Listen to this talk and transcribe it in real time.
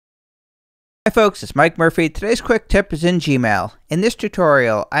Hi folks, it's Mike Murphy. Today's quick tip is in Gmail. In this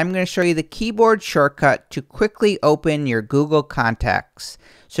tutorial, I'm going to show you the keyboard shortcut to quickly open your Google Contacts.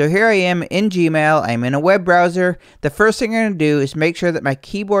 So here I am in Gmail. I'm in a web browser. The first thing I'm going to do is make sure that my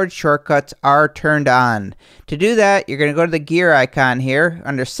keyboard shortcuts are turned on. To do that, you're going to go to the gear icon here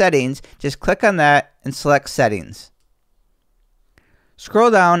under Settings. Just click on that and select Settings. Scroll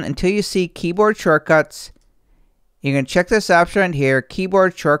down until you see Keyboard Shortcuts. You're going to check this option right here,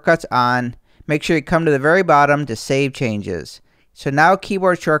 Keyboard Shortcuts On. Make sure you come to the very bottom to save changes. So now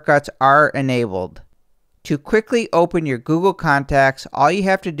keyboard shortcuts are enabled. To quickly open your Google Contacts, all you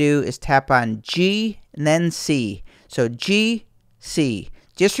have to do is tap on G and then C. So G, C.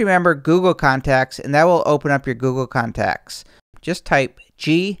 Just remember Google Contacts and that will open up your Google Contacts. Just type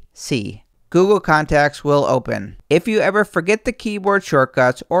G, C. Google Contacts will open. If you ever forget the keyboard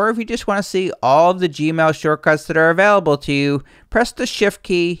shortcuts, or if you just want to see all of the Gmail shortcuts that are available to you, press the Shift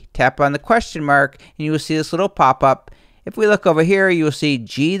key, tap on the question mark, and you will see this little pop-up. If we look over here, you will see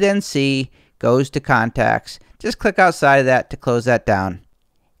G then C goes to Contacts. Just click outside of that to close that down.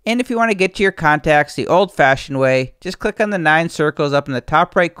 And if you want to get to your contacts the old-fashioned way, just click on the 9 circles up in the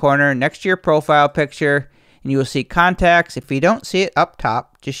top right corner next to your profile picture, and you will see Contacts. If you don't see it up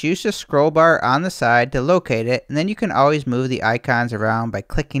top, just use the scroll bar on the side to locate it, and then you can always move the icons around by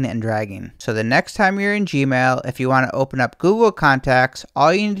clicking and dragging. So the next time you're in Gmail, if you want to open up Google Contacts,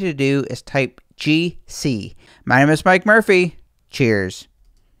 all you need to do is type GC. My name is Mike Murphy. Cheers.